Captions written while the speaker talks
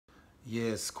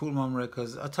Yes, Cool Mom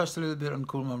Records. I touched a little bit on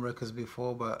Cool Mom Records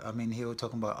before, but I mean, here we're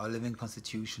talking about our living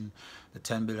constitution, the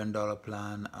 $10 billion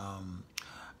plan.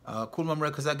 Cool Mom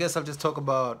Records. I guess I'll just talk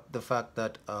about the fact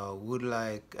that would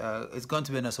like it's going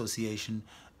to be an association,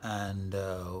 and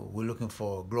we're looking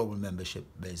for global membership.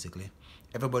 Basically,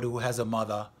 everybody who has a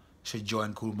mother should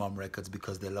join Cool Mom Records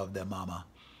because they love their mama.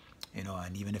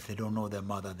 And even if they don't know their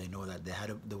mother, they know that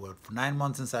they were for 9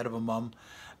 months inside of a mom,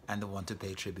 and they want to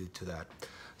pay tribute to that.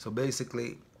 So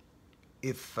basically,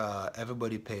 if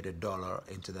everybody paid $1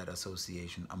 into that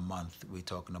association a month, we're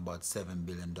talking about $7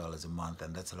 billion a month,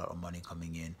 and that's a lot of money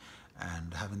coming in.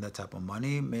 And having that type of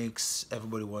money makes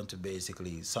everybody want to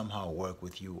basically somehow work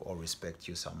with you or respect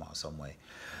you somehow, some way.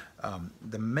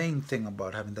 The main thing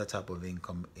about having that type of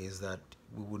income is that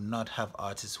we would not have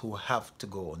artists who have to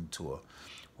go on tour.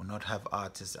 We'll not have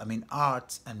artists. I mean,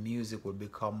 art and music will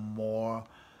become more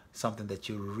something that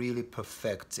you really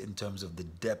perfect in terms of the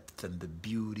depth and the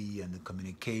beauty and the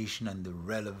communication and the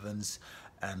relevance,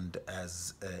 and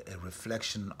as a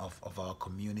reflection of our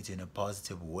community in a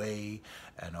positive way,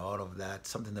 and all of that,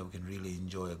 something that we can really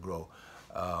enjoy and grow.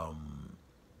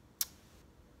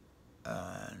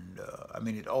 And I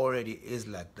mean, it already is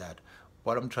like that.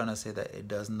 What I'm trying to say, that it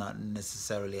does not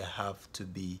necessarily have to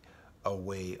be a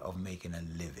way of making a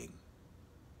living,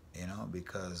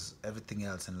 because everything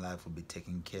else in life will be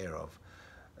taken care of,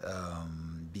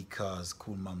 because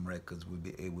Cool Mom Records will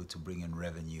be able to bring in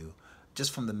revenue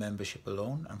just from the membership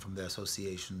alone and from the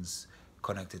associations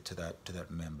connected to that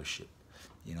membership.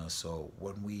 So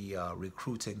when we are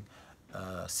recruiting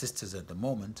sisters at the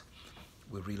moment,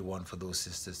 we really want for those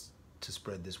sisters to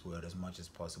spread this word as much as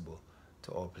possible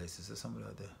to all places. There's somebody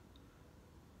out there.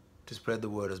 To spread the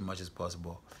word as much as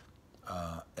possible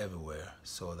everywhere,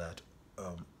 so that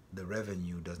the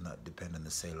revenue does not depend on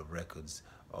the sale of records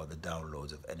or the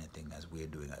downloads of anything, as we're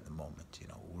doing at the moment.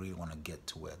 We really want to get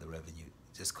to where the revenue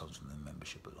just comes from the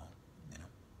membership alone,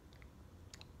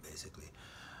 basically.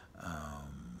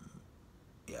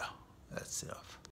 Yeah, that's enough.